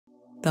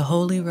the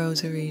Holy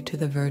Rosary to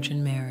the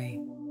Virgin Mary.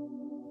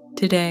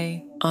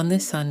 Today, on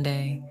this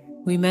Sunday,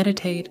 we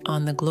meditate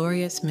on the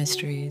glorious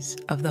mysteries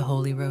of the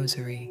Holy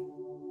Rosary.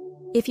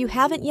 If you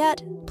haven't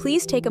yet,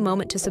 please take a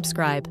moment to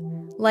subscribe,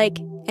 like,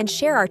 and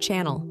share our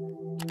channel.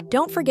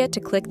 Don't forget to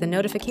click the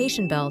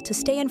notification bell to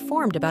stay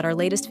informed about our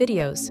latest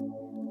videos.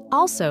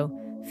 Also,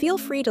 feel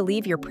free to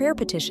leave your prayer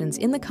petitions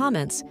in the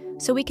comments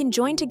so we can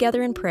join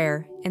together in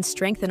prayer and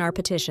strengthen our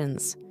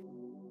petitions.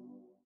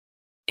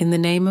 In the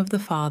name of the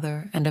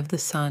Father, and of the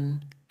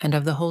Son, and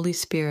of the Holy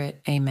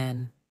Spirit,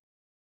 Amen.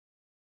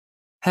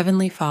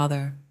 Heavenly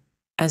Father,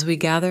 as we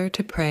gather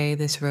to pray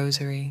this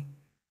rosary,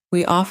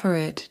 we offer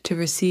it to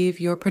receive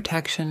your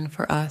protection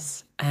for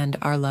us and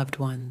our loved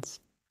ones.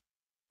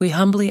 We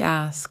humbly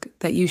ask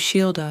that you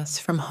shield us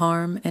from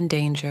harm and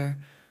danger,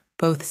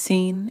 both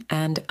seen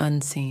and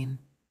unseen.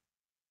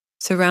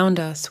 Surround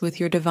us with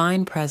your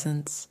divine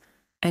presence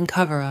and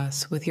cover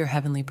us with your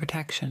heavenly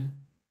protection.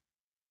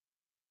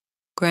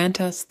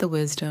 Grant us the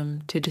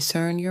wisdom to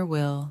discern your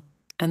will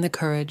and the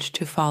courage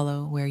to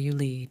follow where you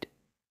lead.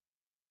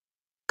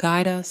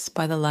 Guide us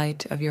by the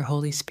light of your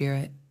Holy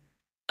Spirit,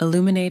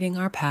 illuminating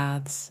our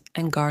paths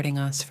and guarding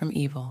us from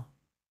evil.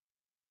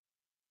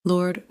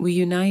 Lord, we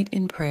unite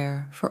in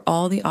prayer for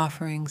all the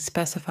offerings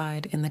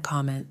specified in the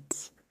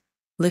comments,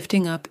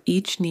 lifting up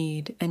each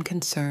need and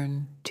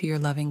concern to your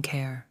loving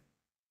care.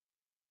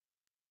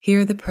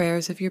 Hear the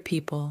prayers of your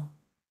people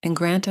and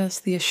grant us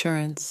the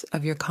assurance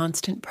of your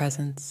constant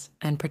presence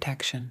and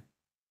protection.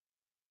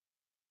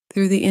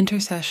 Through the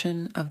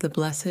intercession of the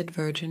Blessed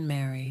Virgin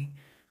Mary,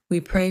 we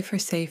pray for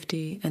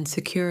safety and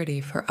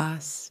security for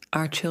us,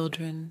 our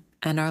children,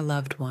 and our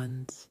loved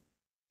ones.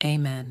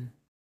 Amen.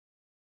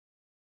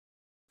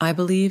 I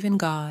believe in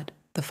God,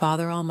 the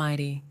Father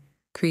Almighty,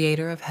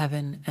 creator of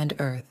heaven and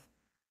earth,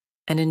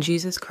 and in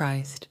Jesus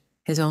Christ,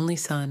 his only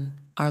Son,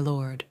 our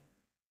Lord,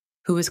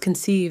 who was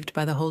conceived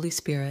by the Holy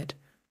Spirit,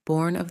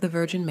 born of the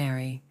Virgin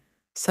Mary,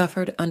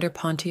 suffered under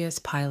Pontius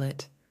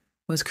Pilate,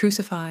 was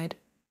crucified,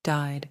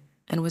 died,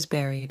 and was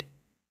buried.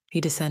 He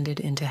descended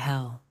into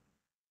hell.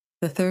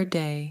 The third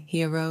day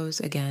he arose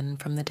again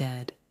from the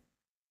dead.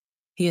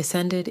 He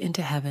ascended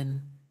into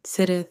heaven,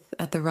 sitteth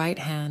at the right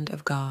hand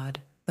of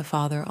God, the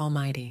Father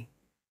Almighty.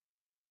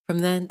 From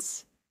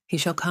thence he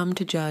shall come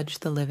to judge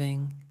the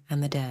living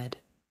and the dead.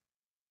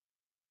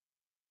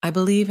 I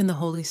believe in the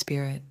Holy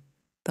Spirit,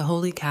 the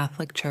Holy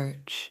Catholic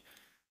Church,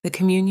 the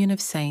communion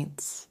of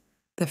saints,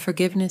 the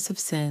forgiveness of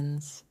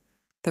sins,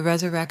 the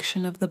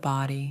resurrection of the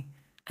body,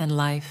 and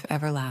life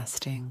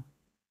everlasting.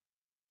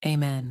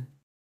 Amen.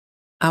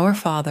 Our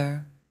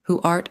Father,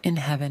 who art in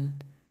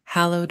heaven,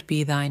 hallowed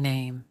be thy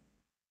name.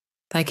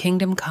 Thy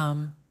kingdom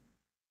come,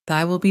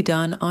 thy will be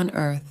done on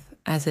earth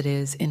as it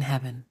is in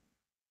heaven.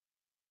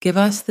 Give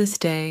us this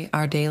day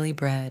our daily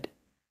bread,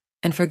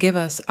 and forgive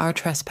us our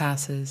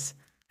trespasses,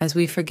 as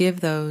we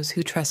forgive those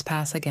who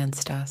trespass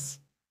against us.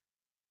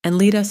 And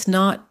lead us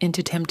not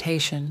into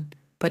temptation,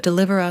 but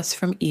deliver us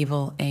from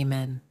evil.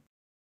 Amen.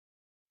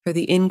 For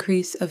the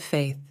increase of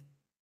faith,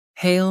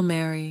 Hail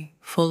Mary,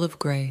 full of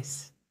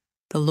grace,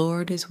 the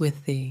Lord is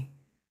with thee.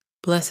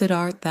 Blessed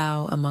art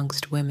thou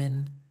amongst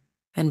women,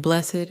 and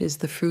blessed is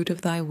the fruit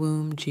of thy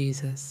womb,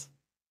 Jesus.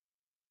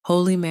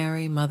 Holy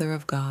Mary, Mother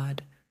of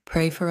God,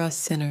 pray for us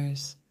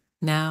sinners,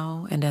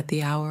 now and at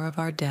the hour of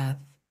our death.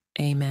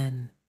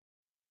 Amen.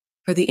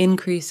 For the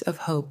increase of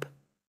hope,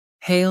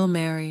 Hail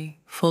Mary,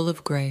 full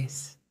of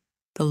grace,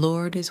 the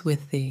Lord is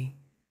with thee.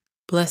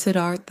 Blessed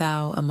art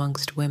thou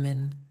amongst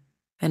women,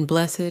 and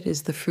blessed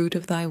is the fruit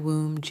of thy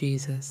womb,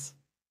 Jesus.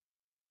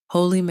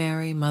 Holy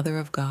Mary, Mother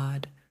of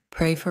God,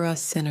 pray for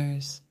us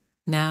sinners,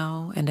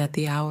 now and at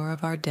the hour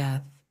of our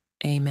death.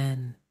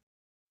 Amen.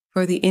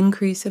 For the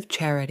increase of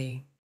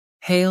charity,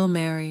 Hail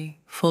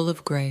Mary, full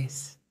of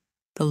grace,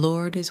 the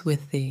Lord is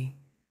with thee.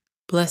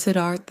 Blessed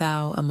art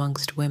thou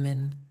amongst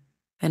women,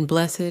 and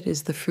blessed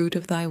is the fruit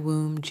of thy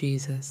womb,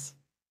 Jesus.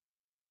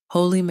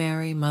 Holy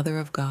Mary, Mother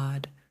of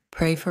God,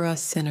 pray for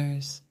us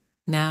sinners,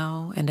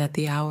 now and at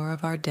the hour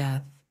of our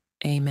death.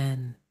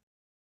 Amen.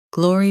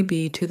 Glory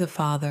be to the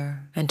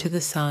Father, and to the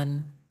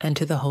Son, and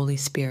to the Holy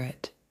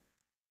Spirit,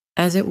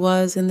 as it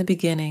was in the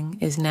beginning,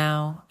 is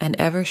now, and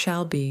ever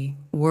shall be,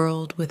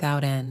 world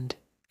without end.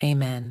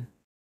 Amen.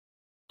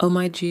 O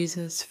my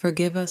Jesus,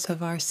 forgive us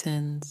of our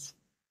sins,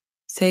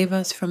 save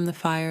us from the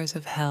fires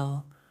of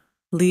hell,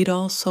 lead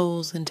all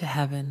souls into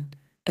heaven,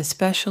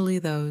 especially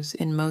those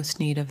in most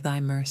need of thy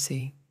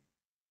mercy.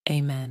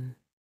 Amen.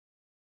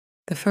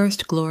 The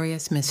first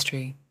glorious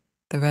mystery,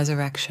 the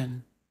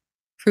Resurrection.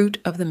 Fruit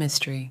of the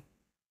mystery,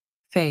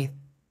 faith.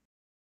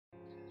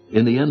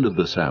 In the end of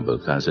the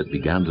Sabbath, as it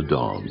began to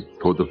dawn,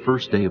 toward the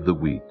first day of the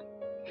week,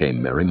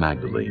 came Mary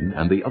Magdalene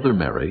and the other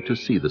Mary to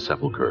see the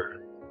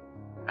sepulchre.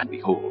 And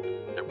behold,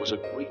 there was a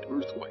great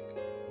earthquake,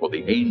 for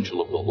the angel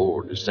of the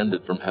Lord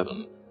descended from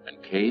heaven,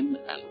 and came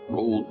and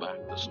rolled back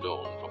the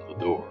stone from the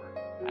door,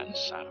 and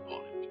sat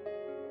upon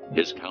it.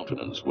 His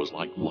countenance was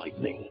like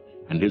lightning,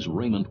 and his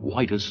raiment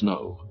white as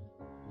snow.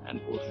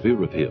 And for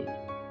fear of him,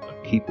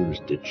 the keepers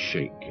did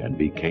shake, and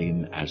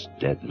became as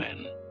dead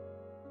men.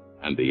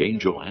 And the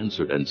angel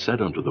answered and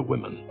said unto the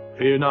women,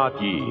 Fear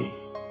not ye,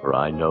 for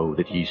I know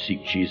that ye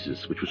seek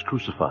Jesus, which was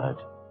crucified.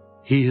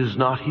 He is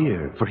not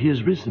here, for he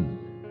is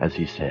risen, as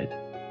he said.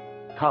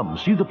 Come,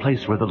 see the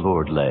place where the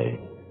Lord lay,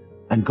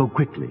 and go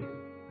quickly,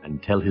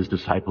 and tell his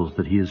disciples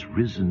that he is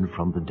risen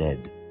from the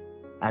dead.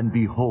 And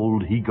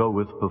behold, he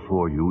goeth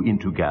before you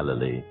into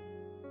Galilee.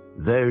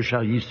 There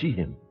shall ye see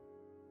him.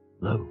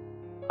 Lo,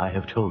 I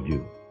have told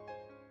you.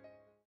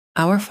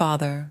 Our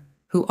Father,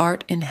 who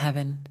art in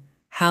heaven,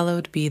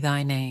 hallowed be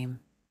thy name.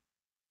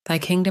 Thy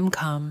kingdom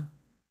come,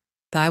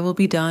 thy will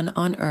be done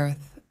on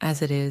earth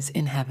as it is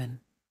in heaven.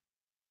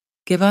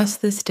 Give us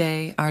this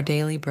day our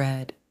daily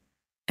bread,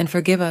 and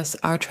forgive us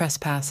our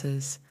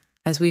trespasses,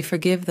 as we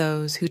forgive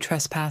those who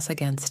trespass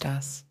against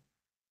us.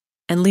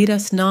 And lead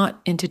us not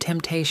into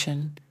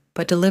temptation,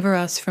 but deliver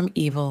us from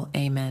evil.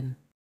 Amen.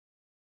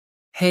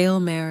 Hail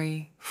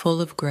Mary, full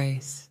of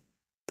grace,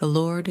 the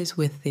Lord is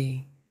with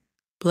thee.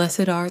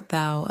 Blessed art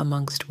thou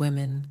amongst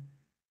women,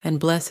 and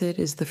blessed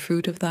is the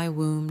fruit of thy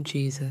womb,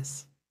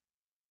 Jesus.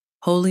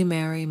 Holy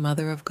Mary,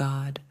 Mother of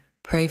God,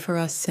 pray for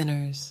us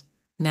sinners,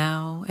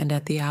 now and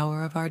at the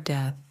hour of our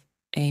death.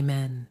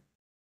 Amen.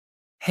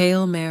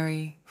 Hail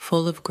Mary,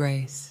 full of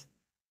grace,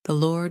 the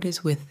Lord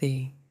is with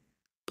thee.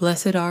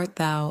 Blessed art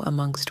thou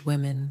amongst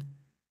women,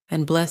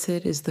 and blessed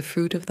is the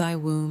fruit of thy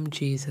womb,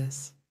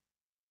 Jesus.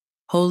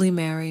 Holy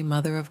Mary,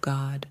 Mother of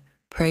God,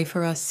 pray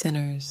for us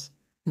sinners,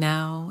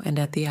 now and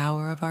at the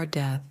hour of our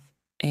death.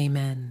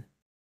 Amen.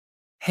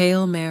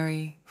 Hail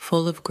Mary,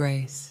 full of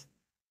grace,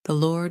 the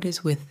Lord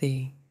is with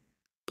thee.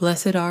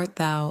 Blessed art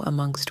thou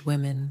amongst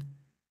women,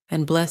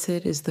 and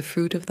blessed is the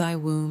fruit of thy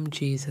womb,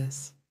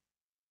 Jesus.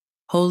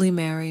 Holy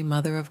Mary,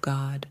 Mother of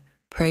God,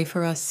 pray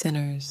for us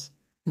sinners,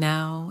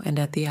 now and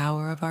at the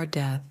hour of our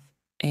death.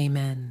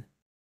 Amen.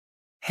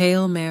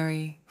 Hail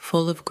Mary,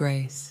 full of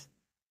grace,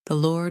 the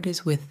Lord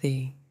is with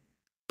thee.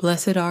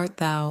 Blessed art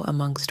thou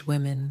amongst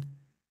women,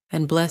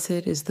 and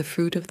blessed is the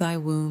fruit of thy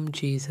womb,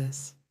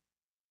 Jesus.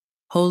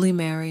 Holy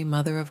Mary,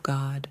 Mother of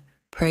God,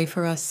 pray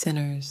for us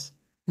sinners,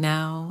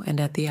 now and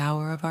at the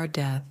hour of our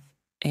death.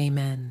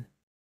 Amen.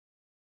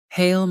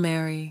 Hail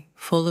Mary,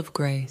 full of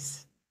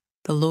grace,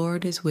 the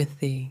Lord is with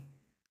thee.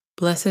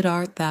 Blessed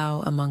art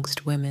thou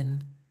amongst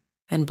women,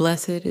 and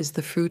blessed is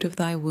the fruit of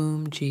thy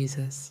womb,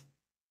 Jesus.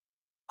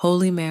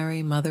 Holy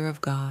Mary, Mother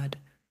of God,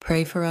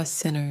 pray for us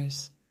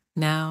sinners,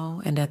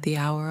 now and at the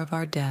hour of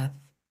our death.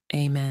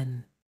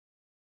 Amen.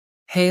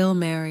 Hail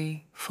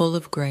Mary, full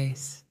of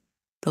grace,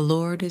 the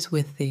Lord is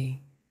with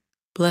thee.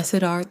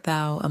 Blessed art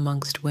thou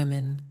amongst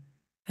women,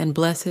 and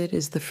blessed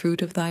is the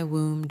fruit of thy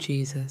womb,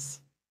 Jesus.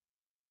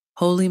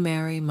 Holy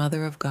Mary,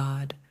 Mother of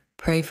God,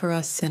 pray for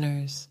us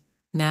sinners,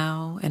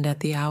 now and at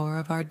the hour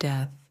of our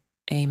death.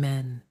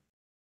 Amen.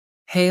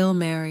 Hail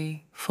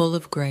Mary, full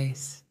of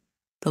grace,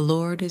 the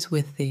Lord is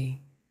with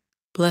thee.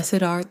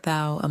 Blessed art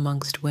thou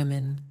amongst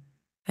women,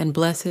 and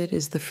blessed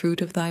is the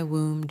fruit of thy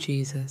womb,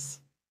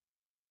 Jesus.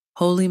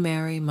 Holy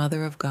Mary,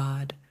 Mother of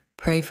God,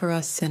 pray for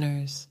us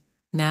sinners,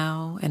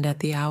 now and at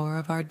the hour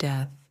of our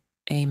death.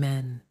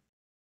 Amen.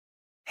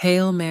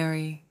 Hail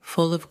Mary,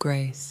 full of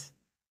grace,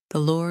 the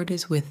Lord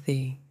is with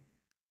thee.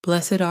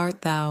 Blessed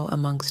art thou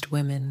amongst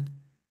women,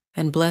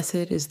 and blessed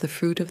is the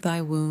fruit of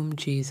thy womb,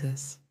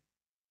 Jesus.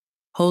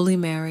 Holy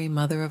Mary,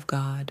 Mother of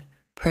God,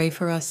 pray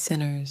for us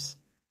sinners,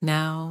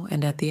 now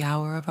and at the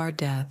hour of our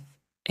death.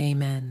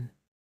 Amen.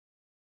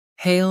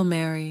 Hail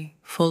Mary,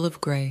 full of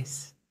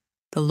grace,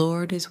 the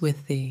Lord is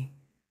with thee.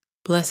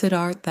 Blessed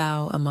art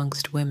thou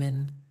amongst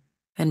women,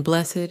 and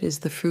blessed is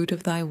the fruit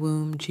of thy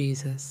womb,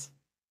 Jesus.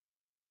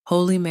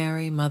 Holy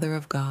Mary, Mother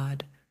of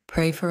God,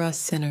 pray for us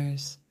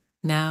sinners,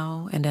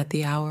 now and at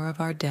the hour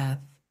of our death.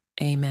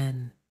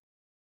 Amen.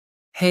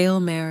 Hail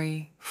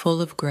Mary,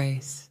 full of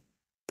grace,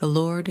 the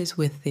Lord is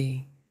with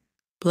thee.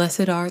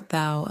 Blessed art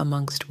thou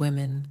amongst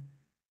women,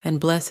 and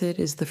blessed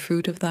is the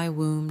fruit of thy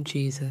womb,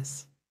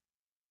 Jesus.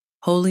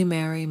 Holy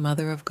Mary,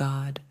 Mother of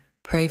God,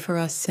 pray for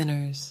us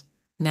sinners,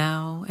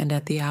 now and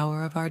at the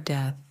hour of our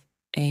death.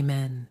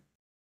 Amen.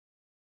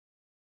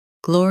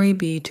 Glory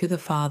be to the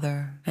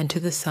Father, and to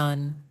the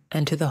Son,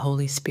 and to the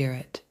Holy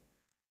Spirit,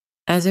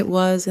 as it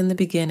was in the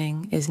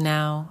beginning, is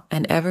now,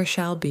 and ever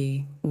shall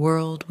be,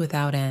 world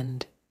without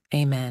end.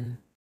 Amen.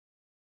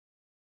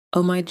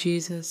 O my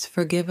Jesus,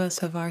 forgive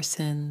us of our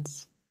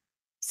sins,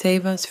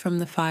 save us from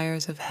the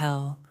fires of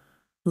hell,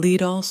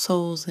 lead all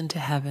souls into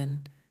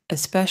heaven,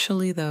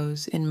 especially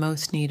those in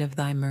most need of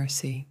thy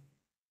mercy.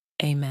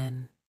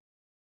 Amen.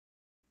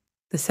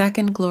 The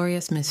second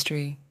glorious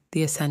mystery,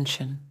 the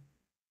Ascension.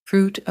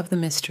 Fruit of the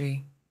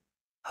mystery,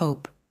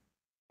 hope.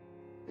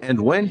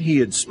 And when he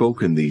had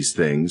spoken these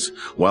things,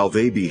 while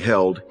they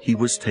beheld, he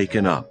was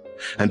taken up,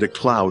 and a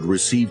cloud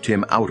received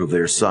him out of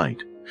their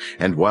sight.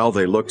 And while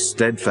they looked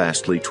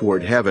steadfastly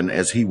toward heaven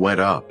as he went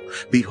up,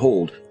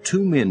 behold,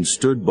 2 men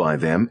stood by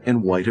them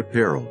in white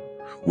apparel,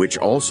 which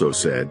also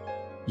said,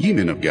 Ye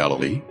men of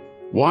Galilee,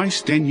 why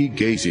stand ye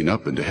gazing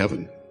up into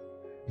heaven?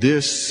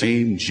 This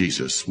same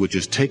Jesus, which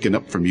is taken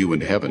up from you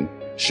into heaven,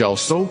 shall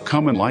so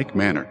come in like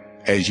manner,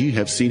 as ye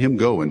have seen him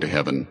go into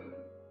heaven.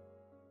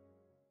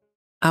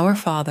 Our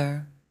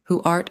Father,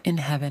 who art in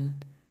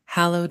heaven,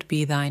 hallowed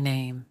be thy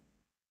name.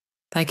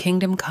 Thy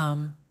kingdom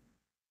come,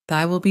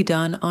 thy will be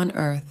done on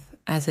earth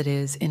as it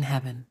is in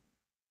heaven.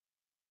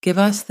 Give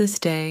us this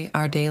day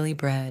our daily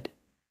bread,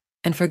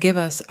 and forgive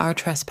us our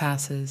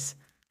trespasses,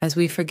 as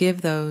we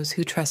forgive those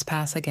who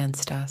trespass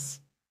against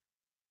us.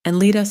 And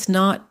lead us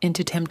not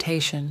into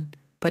temptation,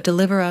 but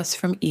deliver us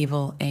from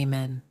evil.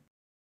 Amen.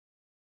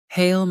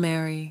 Hail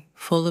Mary,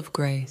 full of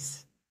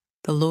grace,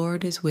 the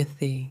Lord is with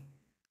thee.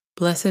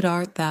 Blessed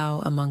art thou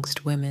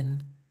amongst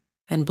women,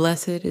 and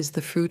blessed is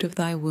the fruit of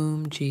thy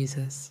womb,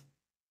 Jesus.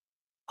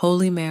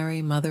 Holy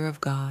Mary, Mother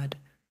of God,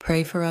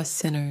 pray for us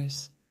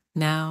sinners,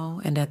 now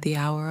and at the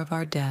hour of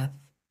our death.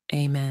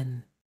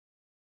 Amen.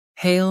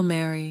 Hail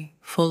Mary,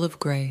 full of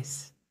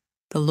grace,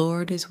 the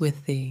Lord is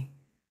with thee.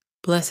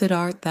 Blessed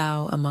art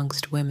thou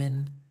amongst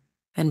women,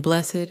 and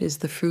blessed is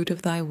the fruit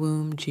of thy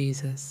womb,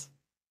 Jesus.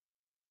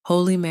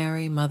 Holy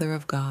Mary, Mother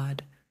of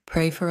God,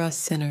 pray for us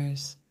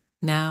sinners,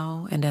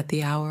 now and at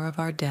the hour of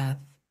our death.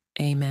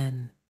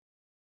 Amen.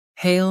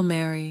 Hail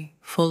Mary,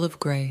 full of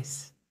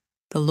grace,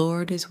 the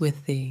Lord is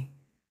with thee.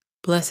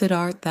 Blessed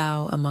art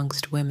thou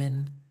amongst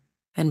women,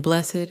 and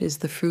blessed is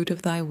the fruit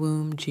of thy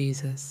womb,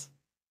 Jesus.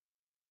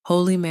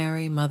 Holy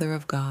Mary, Mother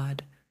of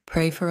God,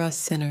 pray for us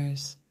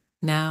sinners,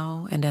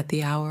 now and at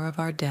the hour of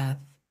our death.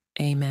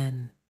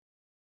 Amen.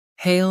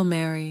 Hail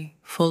Mary,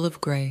 full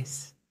of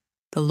grace,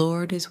 the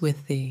Lord is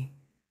with thee.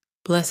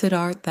 Blessed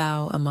art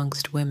thou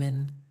amongst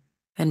women,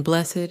 and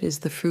blessed is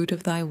the fruit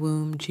of thy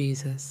womb,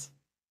 Jesus.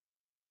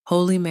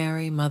 Holy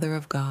Mary, Mother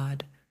of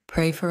God,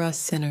 pray for us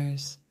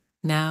sinners,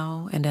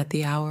 now and at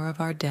the hour of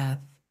our death.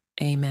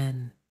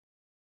 Amen.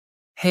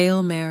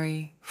 Hail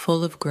Mary,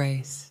 full of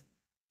grace,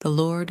 the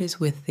Lord is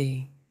with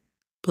thee.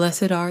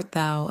 Blessed art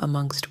thou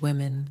amongst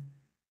women,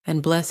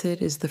 and blessed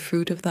is the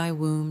fruit of thy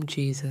womb,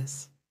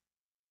 Jesus.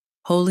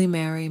 Holy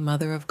Mary,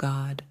 Mother of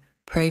God,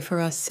 pray for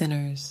us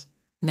sinners,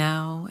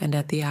 now and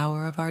at the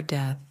hour of our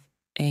death.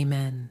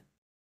 Amen.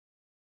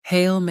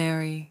 Hail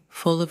Mary,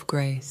 full of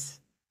grace,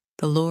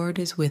 the Lord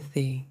is with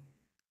thee.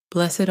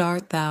 Blessed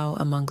art thou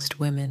amongst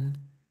women,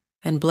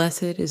 and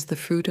blessed is the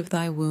fruit of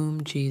thy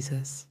womb,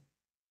 Jesus.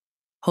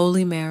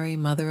 Holy Mary,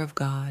 Mother of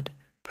God,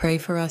 pray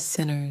for us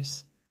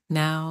sinners,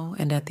 now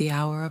and at the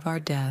hour of our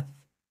death.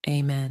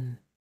 Amen.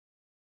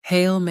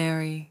 Hail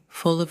Mary,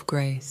 full of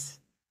grace,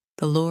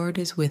 the Lord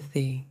is with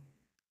thee.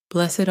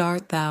 Blessed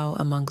art thou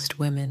amongst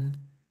women,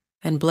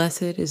 and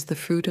blessed is the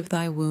fruit of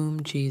thy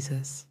womb,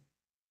 Jesus.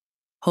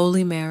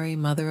 Holy Mary,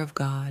 Mother of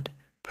God,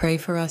 pray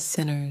for us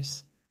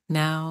sinners,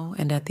 now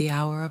and at the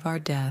hour of our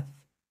death.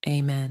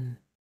 Amen.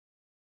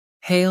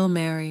 Hail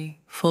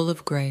Mary, full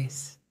of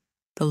grace,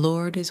 the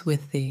Lord is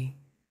with thee.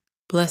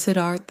 Blessed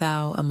art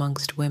thou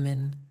amongst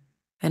women,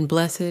 and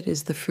blessed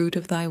is the fruit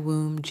of thy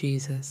womb,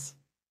 Jesus.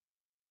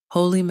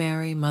 Holy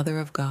Mary, Mother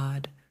of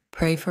God,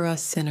 pray for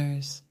us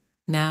sinners,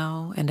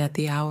 now and at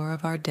the hour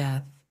of our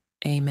death.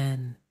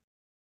 Amen.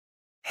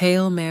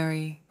 Hail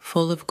Mary,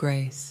 full of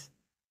grace,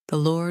 the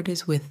Lord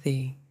is with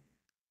thee.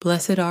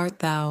 Blessed art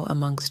thou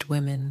amongst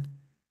women,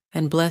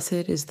 and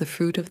blessed is the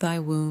fruit of thy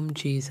womb,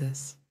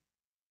 Jesus.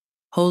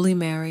 Holy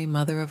Mary,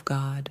 Mother of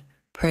God,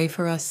 pray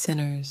for us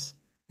sinners,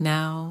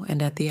 now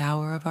and at the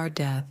hour of our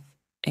death.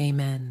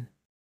 Amen.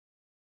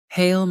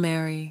 Hail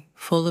Mary,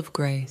 full of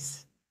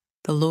grace,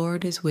 the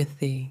Lord is with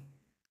thee.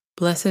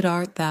 Blessed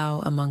art thou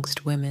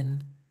amongst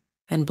women,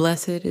 and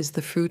blessed is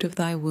the fruit of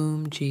thy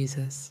womb,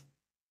 Jesus.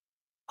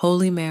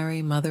 Holy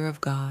Mary, Mother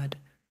of God,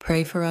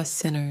 pray for us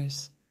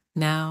sinners,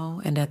 now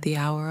and at the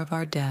hour of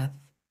our death.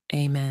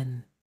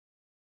 Amen.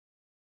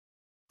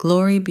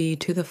 Glory be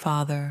to the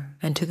Father,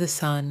 and to the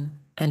Son,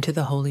 and to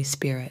the Holy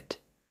Spirit,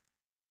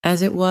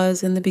 as it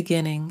was in the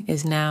beginning,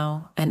 is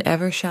now, and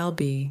ever shall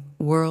be,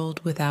 world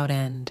without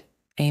end.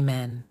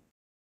 Amen.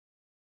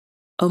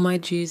 O my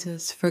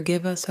Jesus,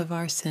 forgive us of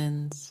our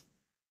sins,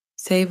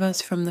 save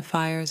us from the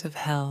fires of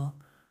hell,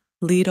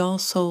 lead all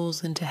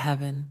souls into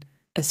heaven,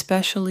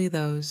 especially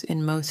those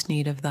in most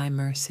need of thy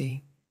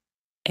mercy.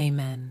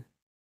 Amen.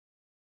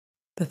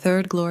 The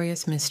third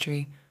glorious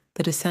mystery,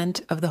 the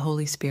descent of the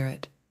Holy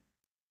Spirit.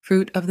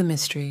 Fruit of the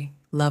mystery,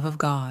 love of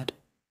God.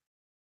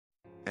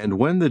 And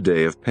when the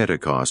day of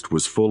Pentecost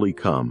was fully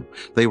come,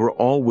 they were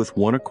all with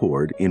one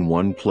accord in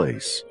one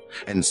place.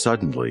 And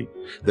suddenly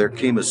there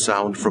came a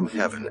sound from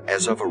heaven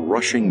as of a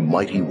rushing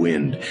mighty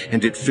wind,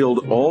 and it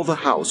filled all the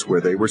house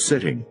where they were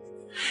sitting.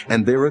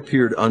 And there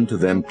appeared unto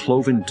them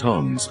cloven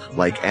tongues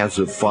like as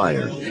of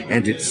fire,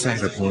 and it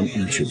sat upon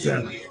each of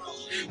them.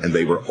 And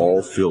they were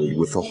all filled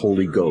with the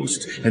Holy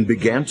Ghost, and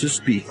began to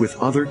speak with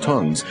other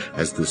tongues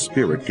as the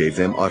Spirit gave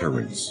them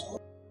utterance.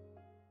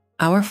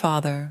 Our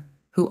Father,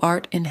 who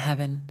art in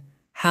heaven,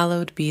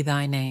 hallowed be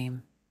thy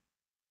name.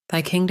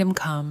 Thy kingdom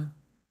come,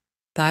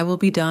 thy will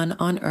be done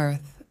on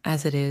earth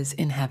as it is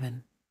in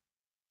heaven.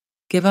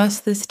 Give us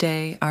this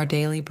day our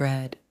daily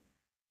bread,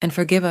 and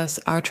forgive us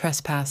our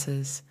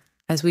trespasses,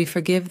 as we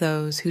forgive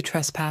those who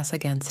trespass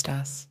against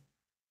us.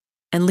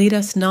 And lead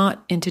us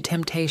not into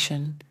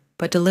temptation,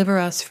 but deliver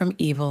us from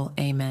evil.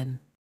 Amen.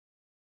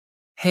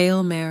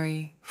 Hail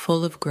Mary,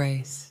 full of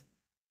grace,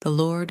 the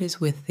Lord is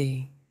with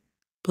thee.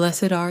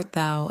 Blessed art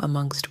thou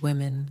amongst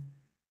women,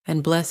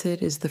 and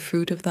blessed is the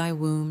fruit of thy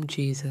womb,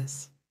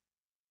 Jesus.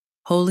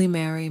 Holy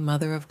Mary,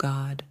 Mother of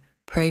God,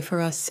 pray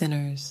for us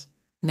sinners,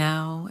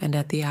 now and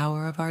at the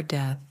hour of our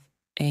death.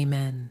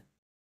 Amen.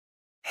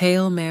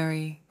 Hail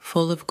Mary,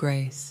 full of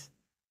grace,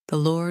 the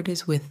Lord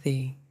is with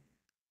thee.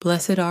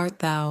 Blessed art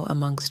thou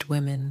amongst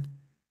women,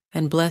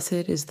 and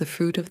blessed is the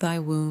fruit of thy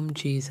womb,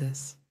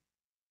 Jesus.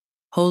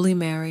 Holy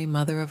Mary,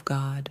 Mother of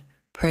God,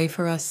 pray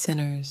for us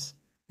sinners,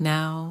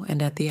 now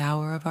and at the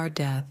hour of our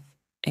death.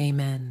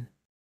 Amen.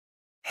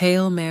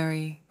 Hail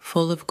Mary,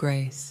 full of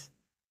grace,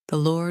 the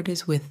Lord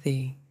is with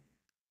thee.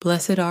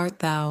 Blessed art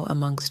thou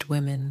amongst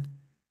women,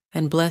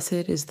 and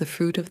blessed is the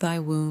fruit of thy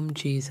womb,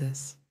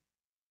 Jesus.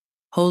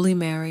 Holy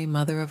Mary,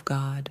 Mother of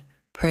God,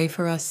 pray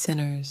for us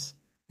sinners,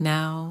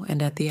 now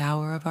and at the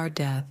hour of our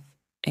death.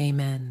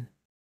 Amen.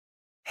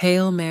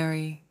 Hail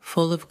Mary,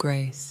 full of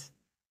grace,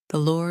 the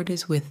Lord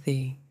is with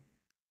thee.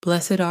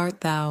 Blessed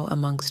art thou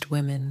amongst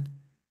women,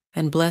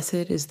 and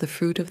blessed is the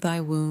fruit of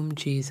thy womb,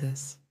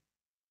 Jesus.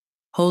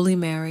 Holy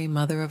Mary,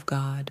 Mother of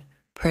God,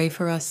 pray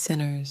for us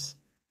sinners,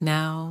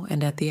 now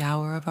and at the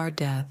hour of our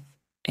death.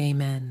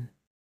 Amen.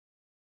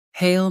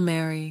 Hail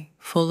Mary,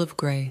 full of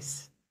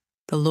grace,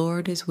 the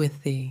Lord is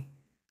with thee.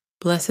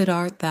 Blessed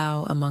art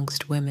thou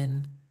amongst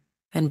women,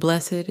 and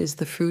blessed is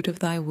the fruit of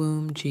thy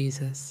womb,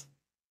 Jesus.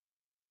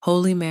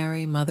 Holy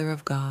Mary, Mother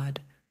of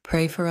God,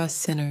 pray for us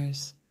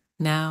sinners,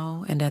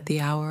 now and at the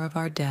hour of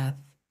our death.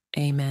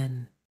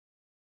 Amen.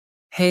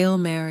 Hail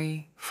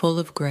Mary, full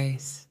of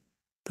grace,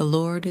 the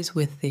Lord is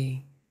with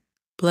thee.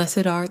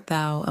 Blessed art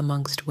thou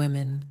amongst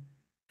women,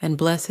 and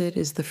blessed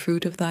is the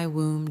fruit of thy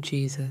womb,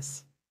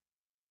 Jesus.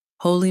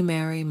 Holy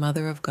Mary,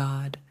 Mother of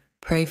God,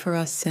 pray for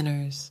us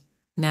sinners,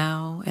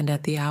 now and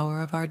at the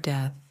hour of our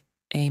death.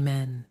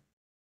 Amen.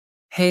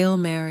 Hail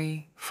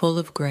Mary, full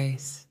of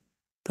grace,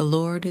 the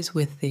Lord is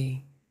with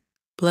thee.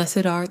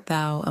 Blessed art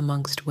thou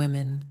amongst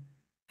women,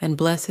 and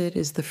blessed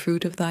is the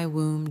fruit of thy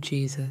womb,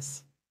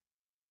 Jesus.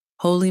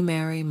 Holy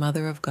Mary,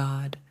 Mother of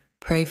God,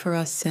 pray for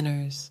us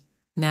sinners,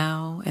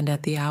 now and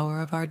at the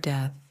hour of our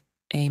death.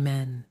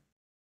 Amen.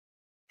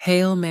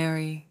 Hail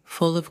Mary,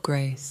 full of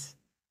grace,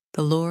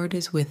 the Lord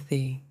is with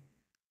thee.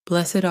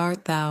 Blessed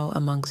art thou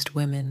amongst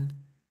women,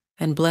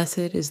 and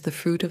blessed is the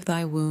fruit of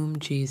thy womb,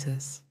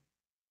 Jesus.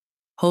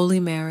 Holy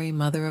Mary,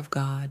 Mother of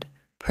God,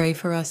 pray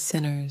for us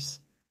sinners,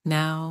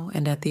 now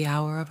and at the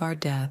hour of our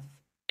death.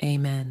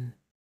 Amen.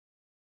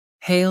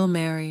 Hail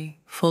Mary,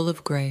 full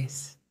of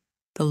grace,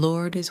 the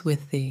Lord is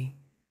with thee.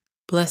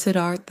 Blessed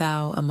art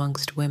thou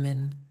amongst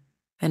women,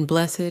 and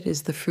blessed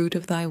is the fruit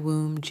of thy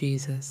womb,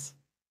 Jesus.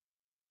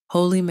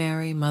 Holy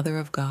Mary, Mother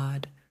of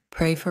God,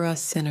 pray for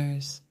us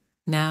sinners,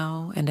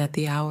 now and at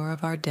the hour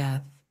of our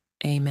death.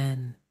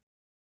 Amen.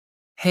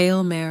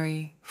 Hail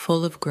Mary,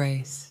 full of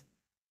grace,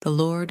 the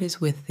Lord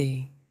is with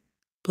thee.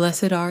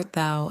 Blessed art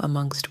thou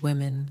amongst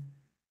women,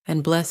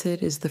 and blessed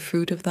is the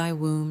fruit of thy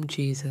womb,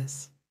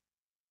 Jesus.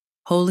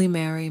 Holy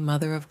Mary,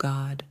 Mother of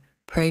God,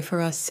 pray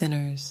for us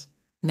sinners,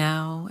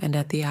 now and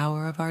at the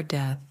hour of our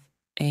death.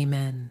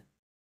 Amen.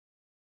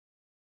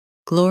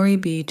 Glory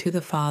be to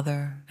the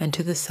Father, and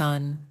to the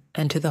Son,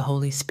 and to the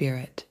Holy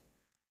Spirit,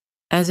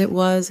 as it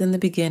was in the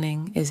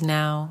beginning, is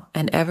now,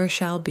 and ever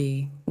shall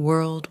be,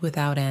 world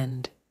without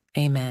end.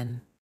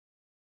 Amen.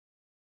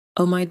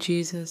 O my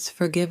Jesus,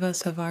 forgive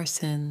us of our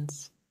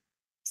sins,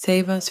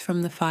 save us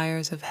from the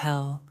fires of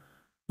hell,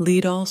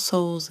 lead all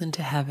souls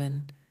into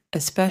heaven,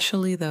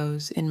 especially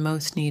those in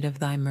most need of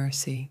thy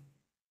mercy.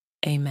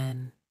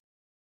 Amen.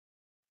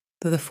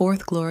 The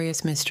fourth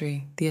glorious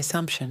mystery, the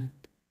Assumption.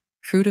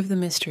 Fruit of the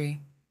mystery,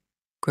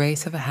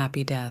 grace of a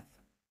happy death.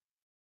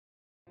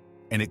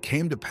 And it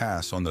came to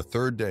pass on the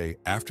third day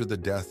after the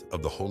death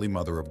of the Holy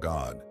Mother of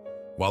God,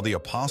 while the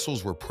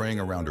apostles were praying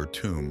around her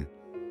tomb,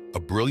 a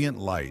brilliant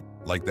light,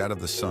 like that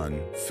of the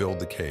sun, filled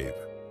the cave.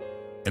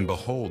 And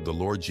behold, the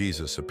Lord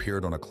Jesus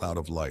appeared on a cloud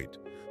of light,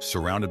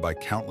 surrounded by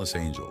countless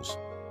angels,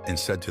 and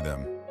said to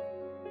them,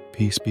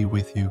 Peace be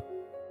with you.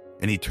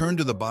 And he turned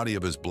to the body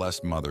of his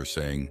blessed mother,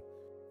 saying,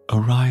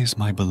 Arise,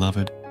 my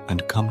beloved,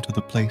 and come to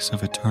the place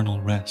of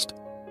eternal rest.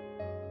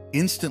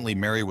 Instantly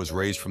Mary was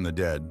raised from the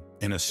dead,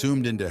 and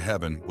assumed into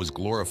heaven, was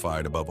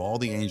glorified above all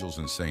the angels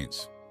and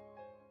saints.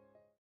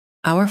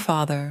 Our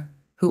Father,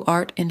 who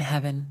art in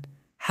heaven,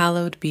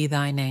 hallowed be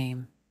thy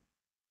name.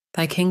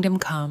 Thy kingdom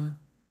come,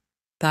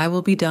 thy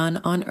will be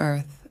done on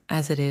earth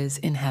as it is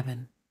in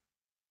heaven.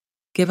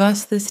 Give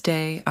us this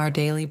day our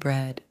daily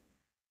bread,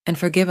 and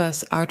forgive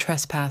us our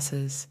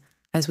trespasses,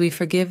 as we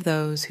forgive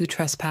those who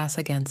trespass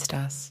against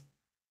us.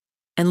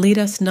 And lead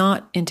us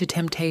not into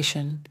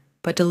temptation,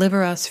 but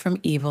deliver us from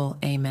evil.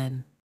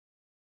 Amen.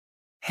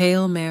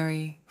 Hail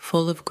Mary,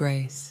 full of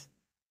grace,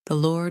 the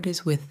Lord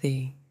is with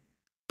thee.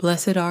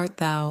 Blessed art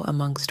thou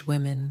amongst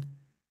women,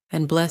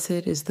 and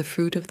blessed is the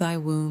fruit of thy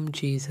womb,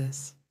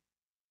 Jesus.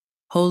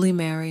 Holy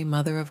Mary,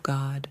 Mother of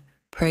God,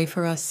 pray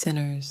for us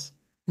sinners,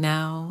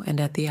 now and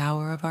at the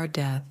hour of our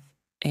death.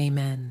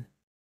 Amen.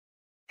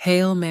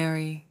 Hail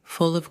Mary,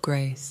 full of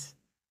grace,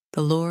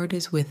 the Lord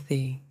is with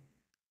thee.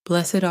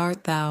 Blessed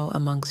art thou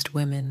amongst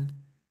women,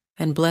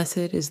 and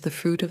blessed is the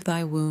fruit of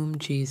thy womb,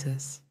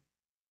 Jesus.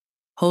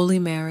 Holy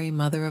Mary,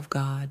 Mother of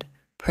God,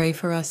 pray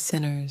for us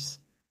sinners,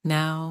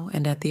 now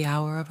and at the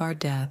hour of our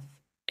death.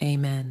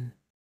 Amen.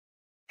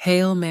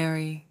 Hail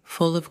Mary,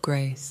 full of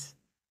grace,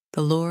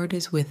 the Lord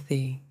is with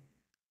thee.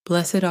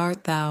 Blessed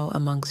art thou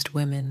amongst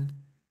women,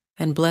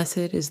 and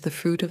blessed is the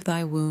fruit of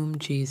thy womb,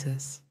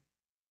 Jesus.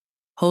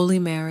 Holy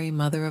Mary,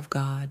 Mother of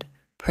God,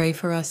 pray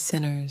for us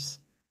sinners,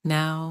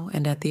 now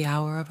and at the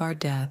hour of our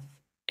death.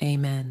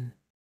 Amen.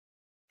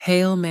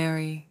 Hail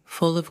Mary,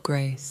 full of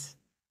grace,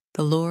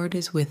 the Lord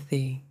is with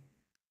thee.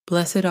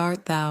 Blessed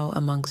art thou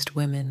amongst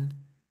women,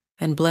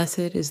 and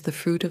blessed is the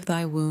fruit of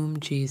thy womb,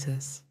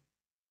 Jesus.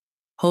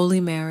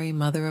 Holy Mary,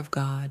 Mother of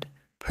God,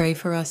 pray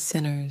for us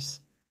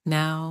sinners,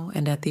 now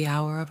and at the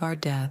hour of our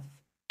death.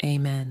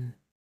 Amen.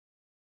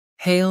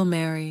 Hail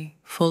Mary,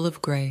 full of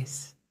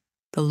grace,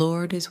 the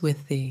Lord is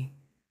with thee.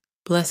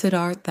 Blessed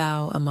art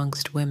thou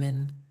amongst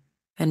women,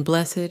 and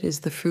blessed is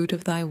the fruit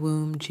of thy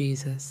womb,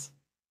 Jesus.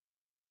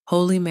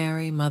 Holy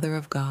Mary, Mother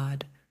of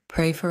God,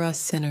 pray for us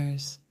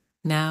sinners,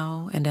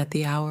 now and at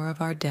the hour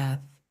of our death.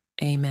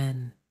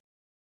 Amen.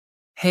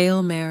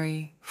 Hail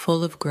Mary,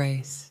 full of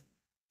grace,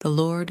 the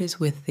Lord is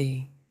with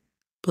thee.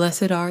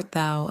 Blessed art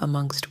thou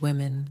amongst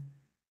women,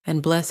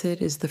 and blessed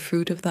is the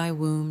fruit of thy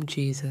womb,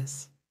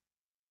 Jesus.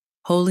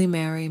 Holy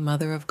Mary,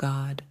 Mother of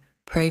God,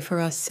 pray for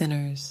us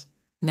sinners,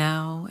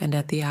 now and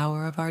at the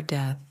hour of our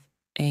death.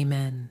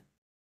 Amen.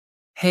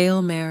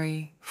 Hail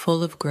Mary,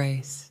 full of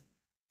grace,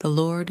 the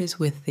Lord is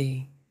with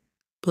thee.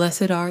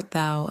 Blessed art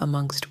thou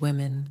amongst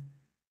women,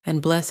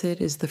 and blessed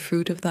is the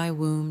fruit of thy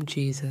womb,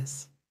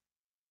 Jesus.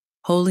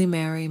 Holy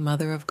Mary,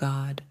 Mother of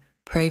God,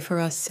 pray for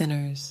us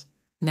sinners,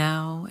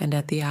 now and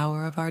at the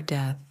hour of our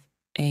death.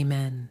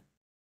 Amen.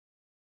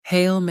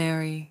 Hail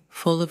Mary,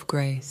 full of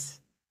grace,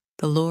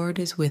 the Lord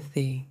is with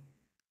thee.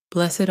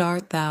 Blessed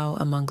art thou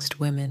amongst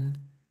women,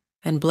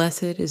 and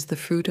blessed is the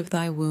fruit of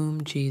thy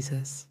womb,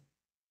 Jesus.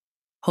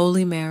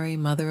 Holy Mary,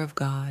 Mother of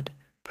God,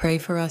 pray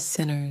for us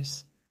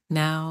sinners,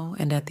 now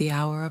and at the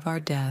hour of our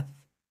death.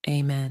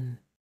 Amen.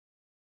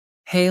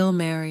 Hail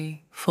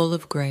Mary, full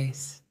of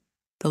grace,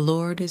 the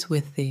Lord is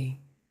with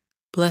thee.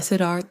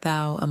 Blessed art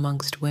thou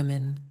amongst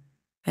women,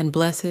 and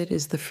blessed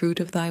is the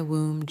fruit of thy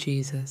womb,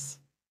 Jesus.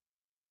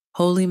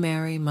 Holy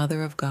Mary,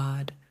 Mother of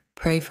God,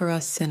 pray for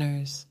us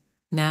sinners,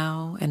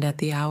 now and at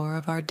the hour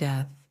of our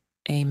death.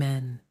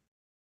 Amen.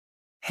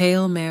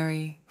 Hail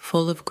Mary,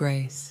 full of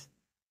grace,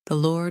 the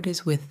Lord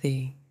is with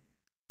thee.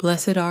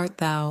 Blessed art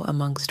thou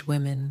amongst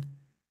women,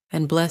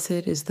 and blessed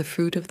is the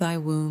fruit of thy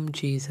womb,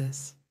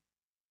 Jesus.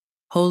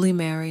 Holy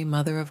Mary,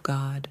 Mother of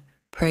God,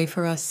 pray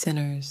for us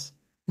sinners,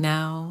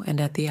 now and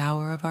at the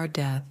hour of our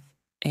death.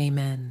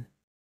 Amen.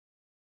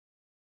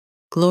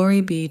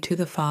 Glory be to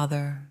the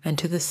Father, and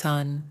to the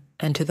Son,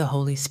 and to the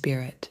Holy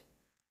Spirit,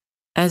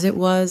 as it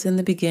was in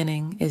the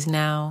beginning, is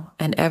now,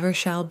 and ever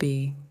shall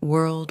be,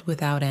 world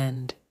without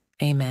end.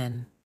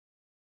 Amen.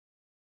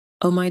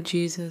 O my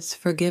Jesus,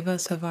 forgive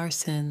us of our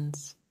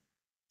sins,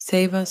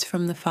 save us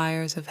from the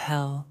fires of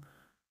hell,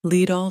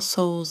 lead all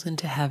souls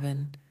into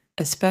heaven,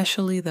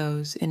 especially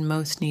those in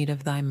most need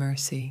of thy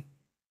mercy.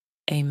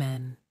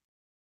 Amen.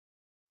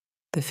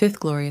 The fifth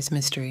glorious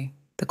mystery,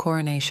 the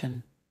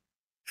Coronation.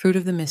 Fruit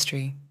of the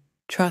mystery,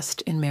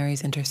 trust in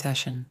Mary's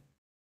intercession.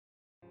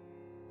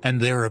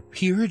 And there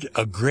appeared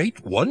a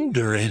great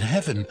wonder in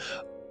heaven,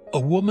 a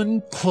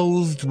woman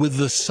clothed with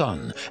the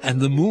sun, and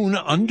the moon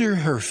under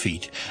her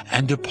feet,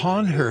 and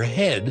upon her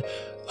head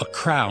a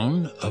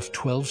crown of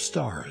 12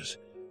 stars.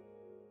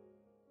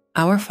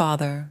 Our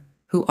Father,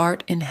 who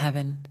art in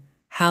heaven,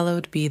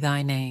 hallowed be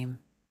thy name.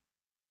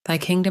 Thy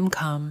kingdom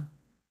come,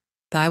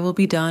 thy will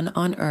be done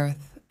on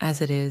earth as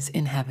it is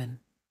in heaven.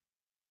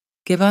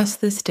 Give us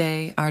this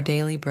day our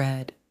daily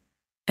bread,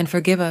 and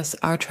forgive us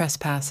our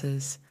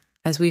trespasses,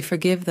 as we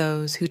forgive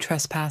those who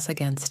trespass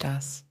against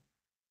us.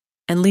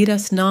 And lead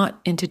us not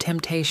into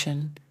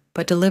temptation,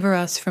 but deliver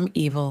us from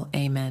evil.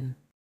 Amen.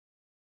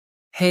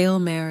 Hail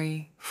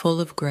Mary, full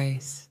of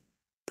grace,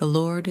 the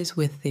Lord is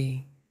with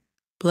thee.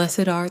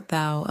 Blessed art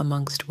thou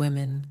amongst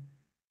women,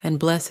 and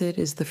blessed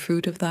is the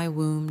fruit of thy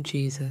womb,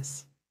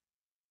 Jesus.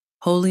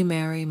 Holy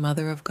Mary,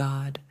 Mother of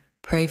God,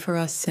 pray for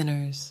us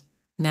sinners,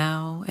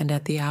 now and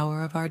at the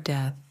hour of our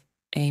death.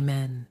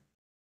 Amen.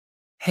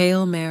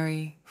 Hail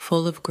Mary,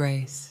 full of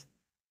grace,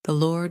 the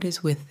Lord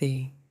is with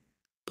thee.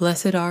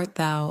 Blessed art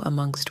thou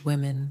amongst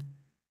women,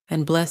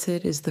 and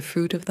blessed is the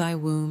fruit of thy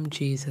womb,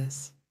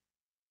 Jesus.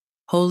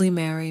 Holy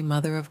Mary,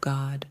 Mother of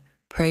God,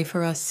 pray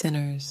for us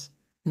sinners,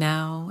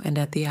 now and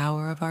at the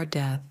hour of our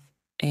death.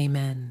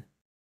 Amen.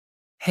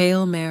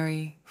 Hail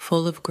Mary,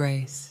 full of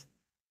grace,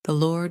 the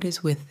Lord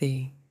is with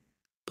thee.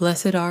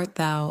 Blessed art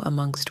thou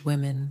amongst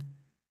women,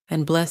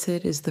 and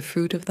blessed is the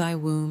fruit of thy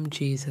womb,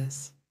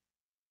 Jesus.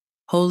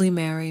 Holy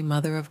Mary,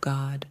 Mother of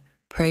God,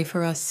 pray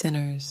for us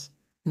sinners,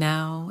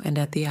 now and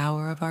at the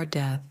hour of our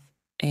death.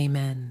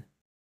 Amen.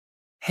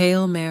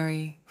 Hail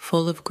Mary,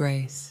 full of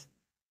grace,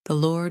 the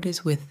Lord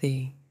is with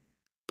thee.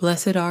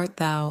 Blessed art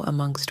thou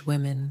amongst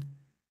women,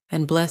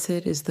 and blessed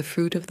is the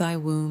fruit of thy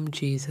womb,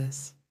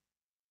 Jesus.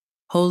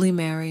 Holy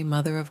Mary,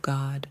 Mother of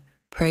God,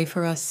 pray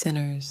for us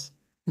sinners,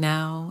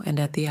 now and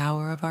at the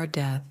hour of our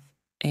death.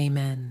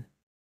 Amen.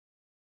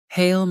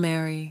 Hail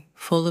Mary,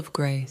 full of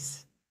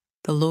grace,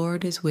 the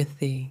Lord is with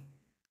thee.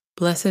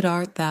 Blessed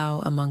art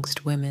thou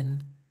amongst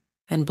women,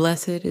 and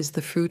blessed is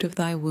the fruit of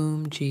thy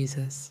womb,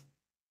 Jesus.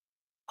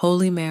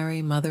 Holy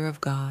Mary, Mother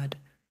of God,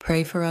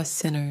 pray for us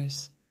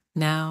sinners,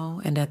 now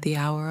and at the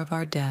hour of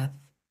our death.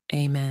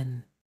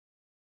 Amen.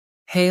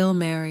 Hail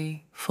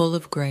Mary, full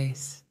of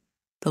grace,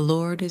 the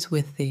Lord is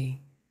with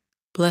thee.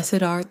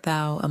 Blessed art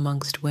thou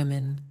amongst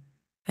women,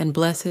 and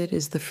blessed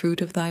is the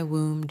fruit of thy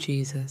womb,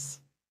 Jesus.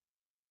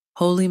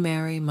 Holy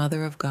Mary,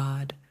 Mother of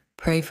God,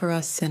 pray for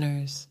us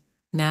sinners,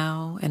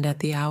 now and at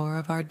the hour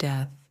of our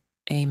death.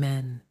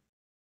 Amen.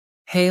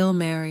 Hail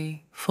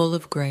Mary, full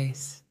of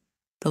grace,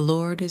 the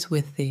Lord is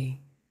with thee.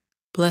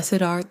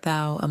 Blessed art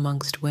thou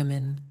amongst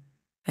women,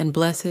 and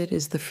blessed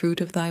is the fruit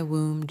of thy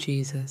womb,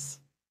 Jesus.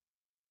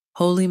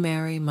 Holy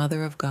Mary,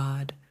 Mother of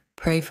God,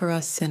 pray for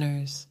us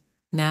sinners,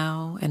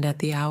 now and at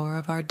the hour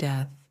of our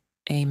death.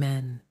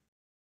 Amen.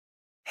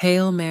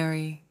 Hail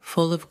Mary,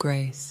 full of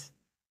grace,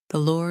 the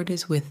Lord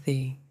is with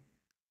thee.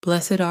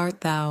 Blessed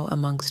art thou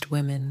amongst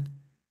women,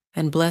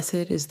 and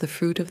blessed is the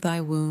fruit of thy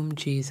womb,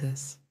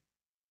 Jesus.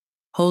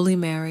 Holy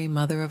Mary,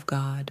 Mother of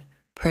God,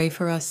 pray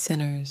for us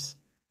sinners,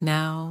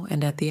 now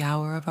and at the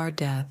hour of our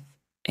death.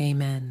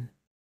 Amen.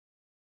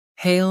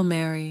 Hail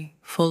Mary,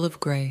 full of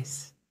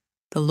grace,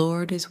 the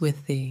Lord is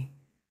with thee.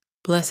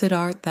 Blessed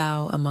art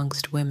thou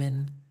amongst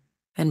women,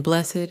 and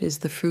blessed is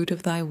the fruit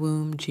of thy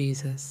womb,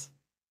 Jesus.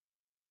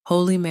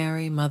 Holy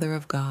Mary, Mother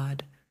of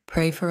God,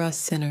 pray for us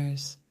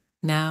sinners,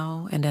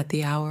 now and at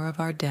the hour of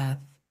our death.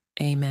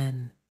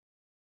 Amen.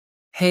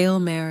 Hail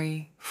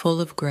Mary, full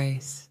of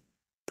grace,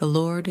 the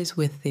Lord is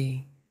with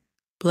thee.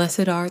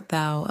 Blessed art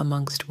thou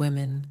amongst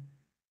women,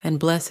 and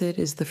blessed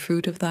is the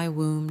fruit of thy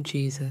womb,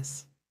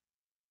 Jesus.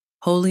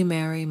 Holy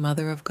Mary,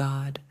 Mother of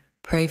God,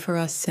 pray for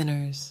us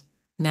sinners,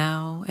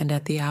 now and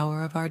at the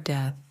hour of our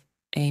death.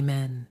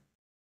 Amen.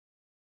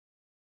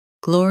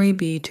 Glory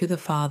be to the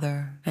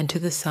Father, and to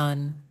the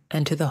Son,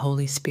 and to the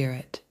Holy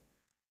Spirit,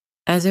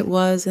 as it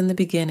was in the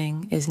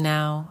beginning, is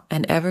now,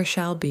 and ever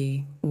shall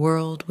be,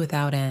 world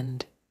without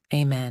end.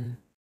 Amen.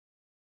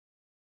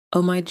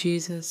 O my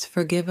Jesus,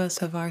 forgive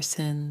us of our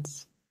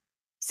sins,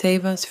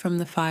 save us from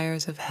the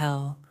fires of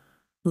hell,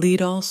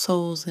 lead all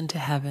souls into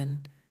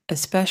heaven,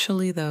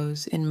 especially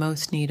those in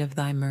most need of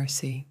thy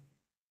mercy.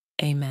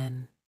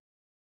 Amen.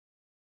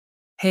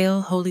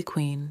 Hail, Holy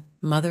Queen,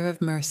 Mother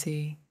of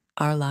Mercy,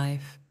 our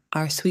life,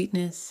 our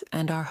sweetness,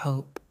 and our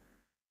hope.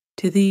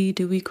 To thee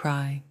do we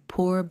cry,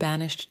 poor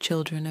banished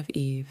children of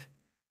Eve.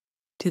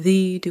 To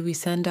thee do we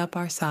send up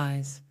our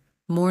sighs,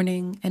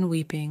 mourning and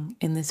weeping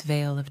in this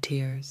vale of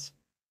tears.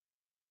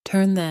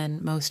 Turn then,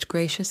 most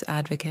gracious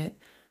Advocate,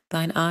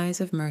 thine eyes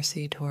of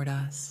mercy toward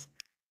us,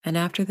 and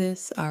after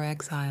this our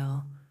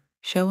exile,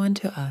 show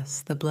unto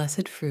us the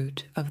blessed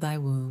fruit of thy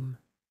womb,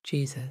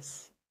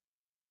 Jesus.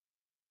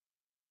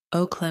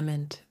 O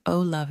clement, O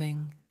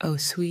loving, O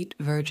sweet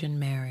Virgin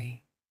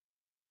Mary,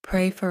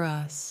 pray for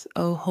us,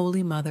 O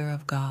Holy Mother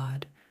of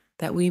God,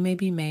 that we may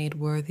be made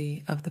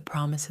worthy of the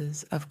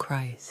promises of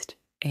Christ.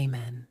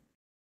 Amen.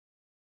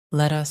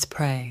 Let us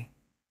pray.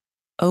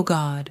 O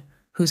God,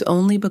 whose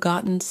only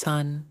begotten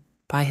Son,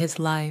 by his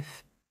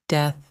life,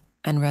 death,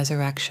 and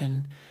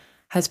resurrection,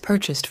 has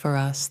purchased for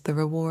us the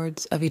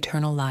rewards of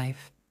eternal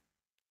life,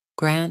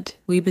 grant,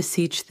 we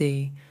beseech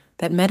thee,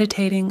 that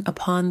meditating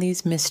upon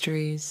these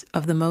mysteries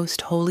of the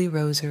most holy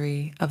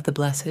Rosary of the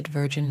Blessed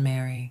Virgin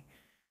Mary,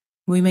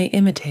 we may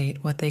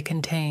imitate what they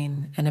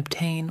contain and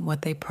obtain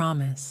what they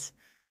promise,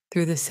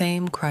 through the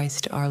same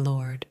Christ our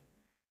Lord.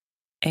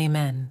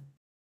 Amen.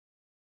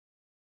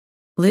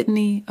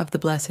 Litany of the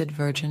Blessed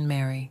Virgin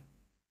Mary.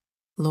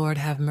 Lord,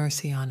 have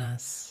mercy on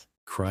us.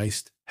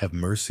 Christ, have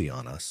mercy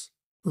on us.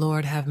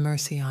 Lord, have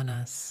mercy on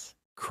us.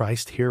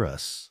 Christ, hear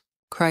us.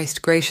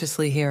 Christ,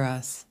 graciously hear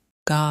us.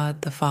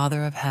 God, the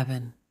Father of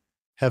heaven,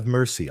 Have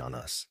mercy on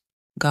us.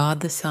 God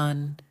the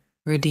Son,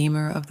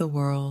 Redeemer of the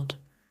world,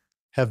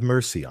 Have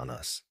mercy on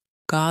us.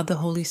 God the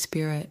Holy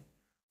Spirit,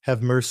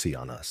 Have mercy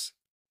on us.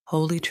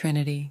 Holy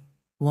Trinity,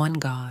 one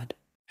God,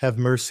 Have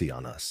mercy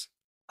on us.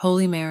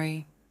 Holy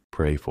Mary,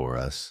 Pray for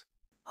us.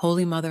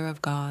 Holy Mother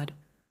of God,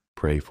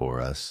 Pray for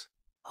us.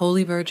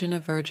 Holy Virgin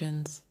of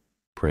Virgins,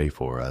 Pray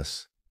for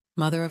us.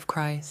 Mother of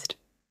Christ,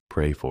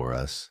 Pray for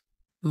us.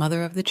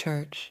 Mother of the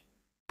Church,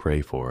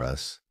 Pray for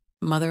us.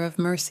 Mother of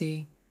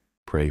Mercy,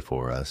 Pray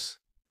for us.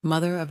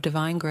 Mother of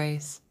Divine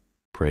Grace,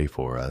 Pray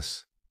for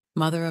us.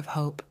 Mother of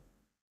Hope,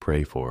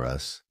 Pray for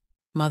us.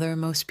 Mother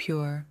most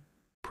pure,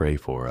 Pray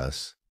for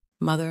us.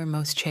 Mother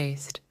most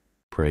chaste,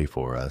 Pray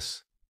for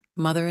us.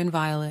 Mother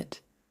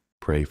inviolate,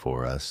 Pray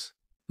for us.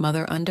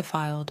 Mother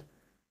undefiled,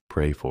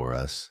 Pray for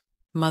us.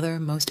 Mother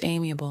most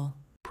amiable,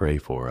 Pray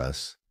for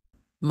us.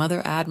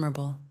 Mother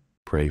admirable,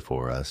 Pray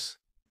for us.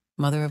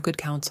 Mother of good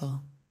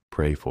counsel,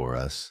 Pray for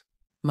us.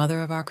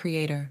 Mother of our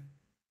Creator,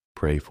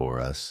 Pray for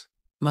us.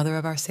 Mother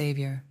of our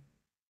Savior,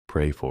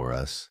 Pray for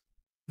us.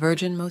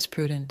 Virgin most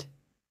prudent,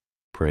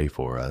 pray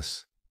for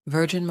us.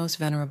 Virgin most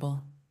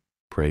venerable,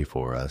 Pray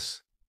for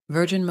us.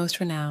 Virgin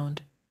most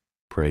renowned,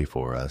 Pray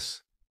for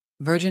us.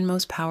 Virgin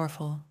most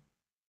powerful,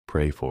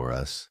 Pray for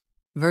us.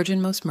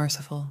 Virgin most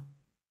merciful,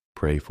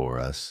 Pray for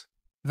us.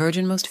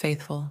 Virgin most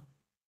faithful,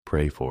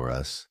 Pray for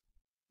us.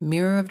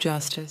 Mirror of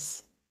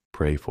justice,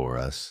 Pray for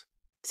us.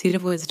 Seat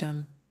of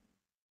wisdom,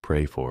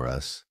 Pray for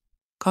us.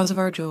 Cause of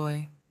our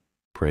joy,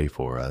 Pray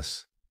for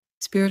us.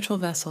 Spiritual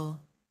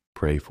vessel,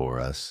 Pray for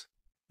us.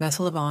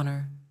 Vessel of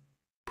honor,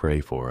 Pray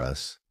for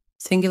us.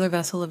 Singular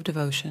vessel of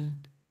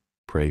devotion,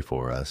 Pray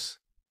for us.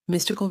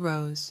 Mystical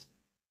rose,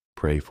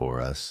 Pray for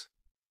us.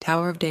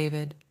 Tower of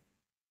David,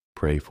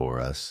 Pray for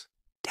us.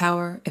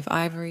 Tower of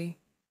ivory,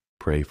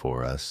 Pray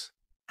for us.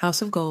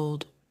 House of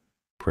gold,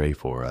 Pray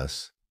for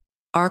us.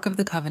 Ark of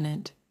the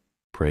covenant,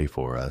 Pray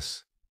for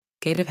us.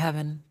 Gate of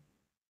heaven,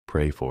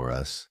 Pray for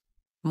us.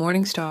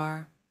 Morning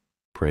star,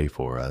 Pray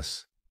for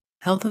us.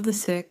 Health of the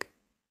sick,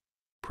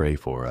 Pray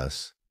for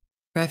us.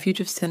 Refuge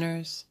of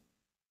sinners,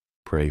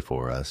 Pray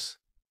for us.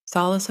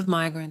 Solace of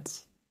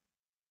migrants,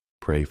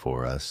 Pray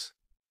for us.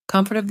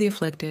 Comfort of the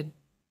afflicted,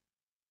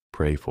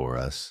 Pray for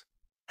us.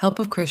 Help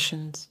of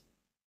Christians,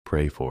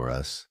 Pray for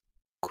us.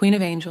 Queen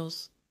of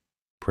angels,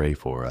 Pray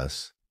for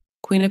us.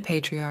 Queen of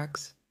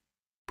patriarchs,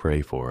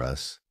 Pray for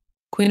us.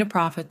 Queen of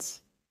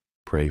prophets,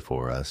 Pray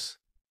for us.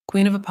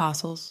 Queen of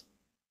apostles,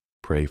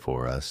 Pray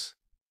for us.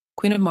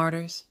 Queen of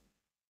martyrs,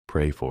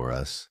 Pray for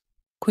us.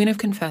 Queen of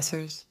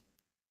confessors,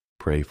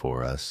 Pray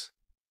for us.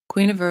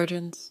 Queen of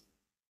virgins,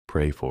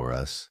 Pray for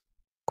us.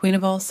 Queen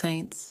of all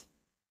saints,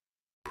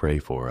 Pray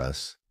for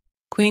us.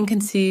 Queen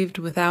conceived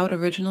without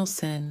original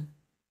sin,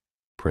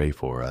 Pray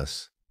for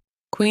us.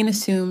 Queen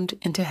assumed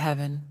into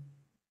heaven,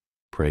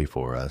 Pray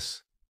for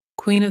us.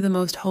 Queen of the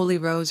most Holy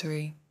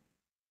Rosary,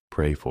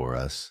 Pray for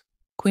us.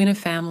 Queen of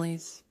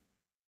families,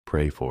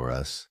 Pray for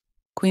us.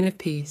 Queen of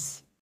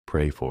peace,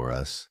 Pray for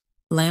us.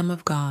 Lamb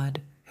of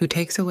God, who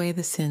takes away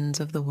the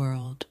sins of the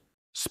world.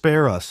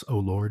 Spare us, O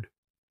Lord.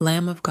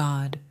 Lamb of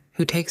God,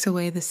 who takes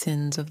away the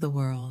sins of the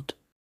world.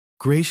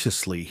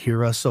 Graciously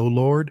hear us, O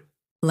Lord.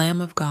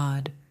 Lamb of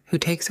God, who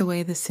takes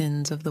away the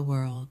sins of the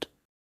world.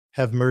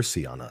 Have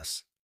mercy on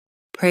us,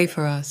 Pray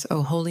for us,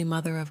 O Holy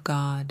Mother of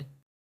God.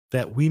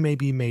 that we may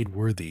be made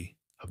worthy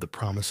of the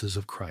promises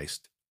of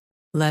Christ.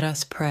 Let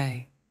us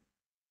pray.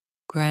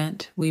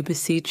 Grant, we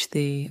beseech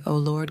thee, O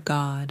Lord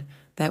God,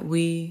 that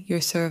we,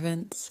 your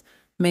servants,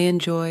 may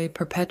enjoy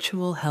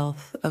perpetual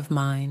health of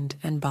mind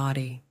and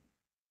body,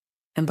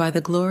 and by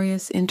the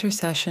glorious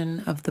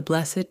intercession of the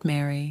Blessed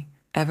Mary,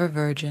 ever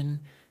Virgin,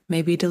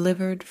 may be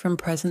delivered from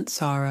present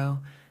sorrow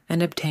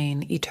and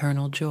obtain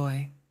eternal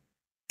joy.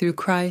 Through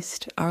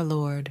Christ our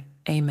Lord.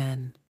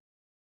 Amen.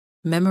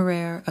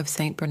 Memorare of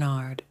St.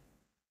 Bernard.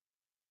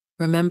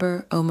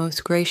 Remember, O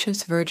most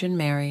gracious Virgin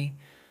Mary,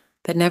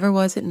 that never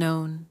was it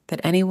known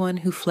that anyone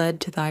who fled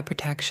to thy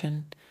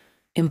protection,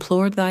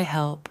 implored thy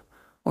help,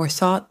 or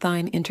sought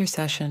thine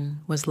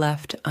intercession was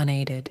left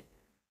unaided.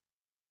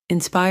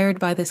 Inspired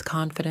by this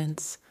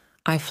confidence,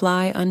 I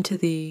fly unto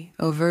thee,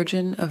 O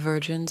Virgin of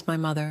Virgins, my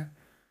Mother.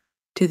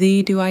 To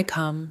thee do I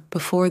come,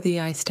 before thee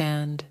I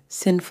stand,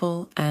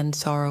 sinful and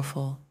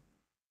sorrowful.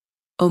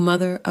 O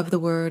Mother of the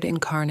Word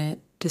incarnate,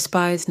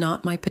 despise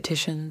not my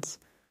petitions,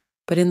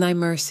 but in thy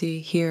mercy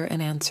hear and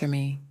answer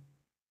me.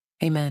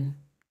 Amen.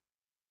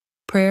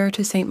 Prayer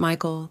to St.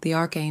 Michael the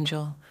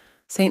Archangel.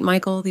 St.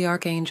 Michael the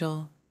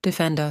Archangel,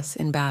 defend us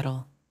in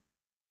battle.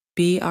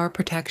 Be our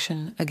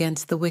protection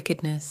against the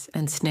wickedness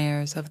and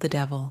snares of the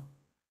devil.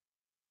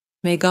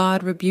 May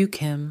God rebuke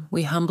him,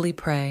 we humbly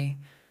pray,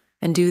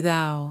 and do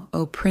thou,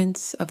 O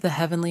Prince of the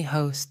heavenly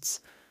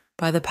hosts,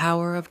 by the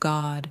power of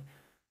God,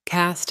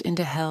 cast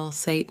into hell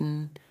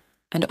Satan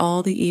and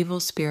all the evil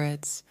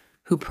spirits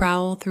who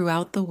prowl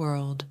throughout the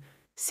world,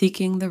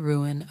 seeking the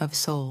ruin of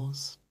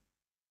souls.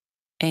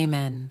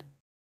 Amen.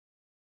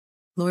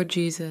 Lord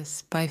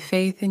Jesus, by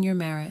faith in your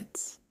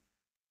merits,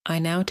 I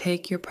now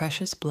take your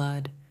precious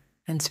blood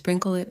and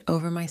sprinkle it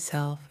over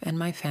myself and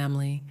my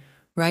family,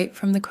 right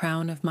from the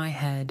crown of my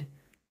head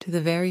to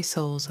the very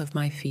soles of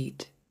my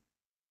feet.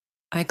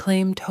 I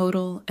claim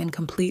total and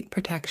complete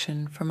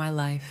protection for my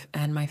life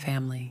and my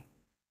family.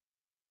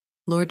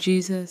 Lord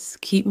Jesus,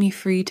 keep me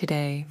free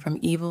today from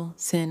evil,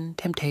 sin,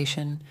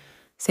 temptation,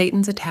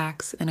 Satan's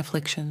attacks and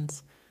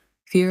afflictions,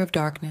 fear of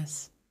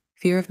darkness,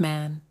 fear of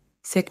man,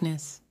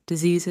 sickness,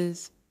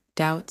 diseases,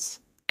 doubts,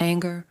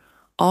 anger,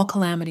 all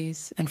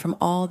calamities, and from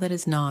all that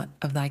is not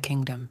of thy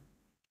kingdom.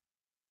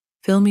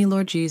 Fill me,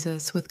 Lord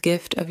Jesus, with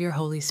gift of your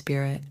Holy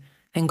Spirit,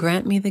 and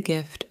grant me the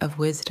gift of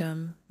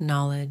wisdom,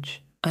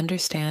 knowledge,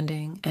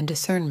 understanding, and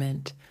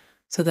discernment,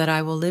 so that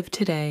I will live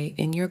today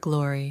in your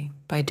glory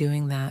by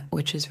doing that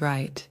which is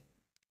right.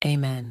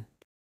 Amen.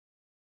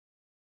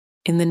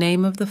 In the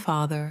name of the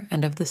Father,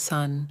 and of the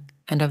Son,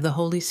 and of the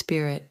Holy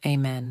Spirit.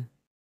 Amen.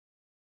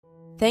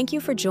 Thank you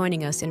for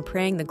joining us in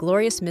praying the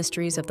glorious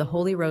mysteries of the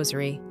Holy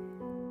Rosary.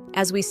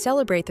 As we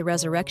celebrate the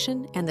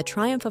resurrection and the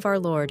triumph of our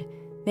Lord,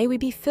 may we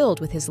be filled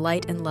with his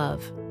light and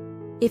love.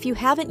 If you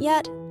haven't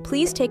yet,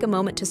 please take a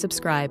moment to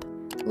subscribe,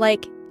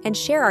 like, and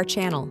share our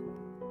channel.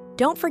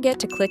 Don't forget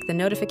to click the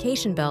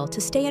notification bell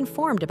to stay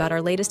informed about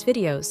our latest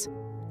videos.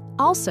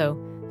 Also,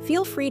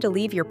 feel free to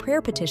leave your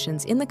prayer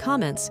petitions in the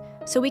comments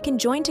so we can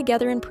join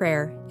together in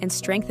prayer and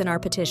strengthen our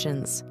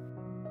petitions.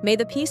 May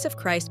the peace of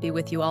Christ be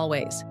with you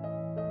always.